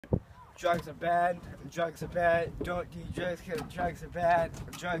Drugs are bad. Drugs are bad. Don't do drugs because drugs are bad.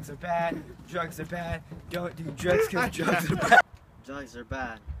 Drugs are bad. Drugs are bad. Don't do drugs because drugs are bad. Drugs are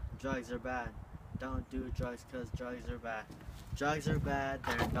bad. Drugs are bad. Don't do drugs because drugs are bad. Drugs are bad.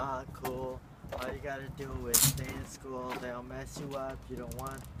 They're not cool. All you gotta do is stay in school. They'll mess you up. You don't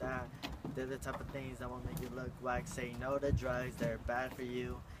want that. They're the type of things that will make you look like. Say no to drugs. They're bad for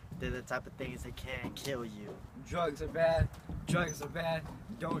you. They're the type of things that can kill you. Drugs are bad. Drugs are bad.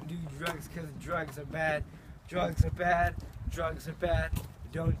 Don't do drugs because drugs are bad. Drugs are bad. Drugs are bad.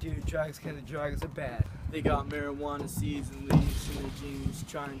 Don't do drugs because drugs are bad. They got marijuana seeds and leaves in their jeans,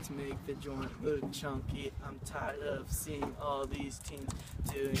 trying to make the joint look chunky. I'm tired of seeing all these teens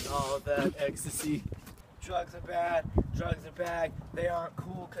doing all that ecstasy. Drugs are bad. Drugs are bad. They aren't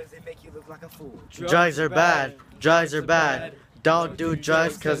cool because they make you look like a fool. Drugs are bad. Drugs are bad. Don't do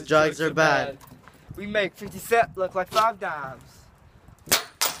drugs because drugs are bad. We make 50 Cent look like 5 dimes.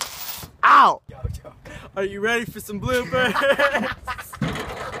 Ow! Yo, yo. Are you ready for some bloopers?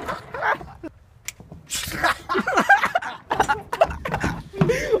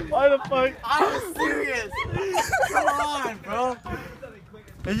 Why the fuck? I was serious! Come on, bro!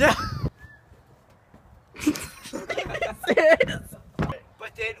 Yeah. Serious?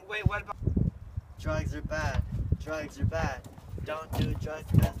 But then, wait, what about... Drugs are bad. Drugs are bad. Don't do drugs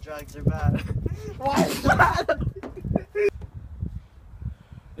because drugs are bad. Why is that?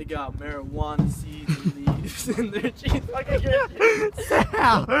 They got marijuana seeds and leaves in their jeans.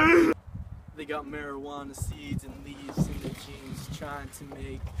 They got marijuana seeds and leaves in their jeans, trying to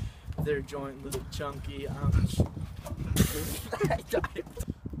make their joint look chunky. Drugs are bad.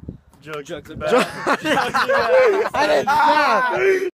 Drugs are bad. I didn't know.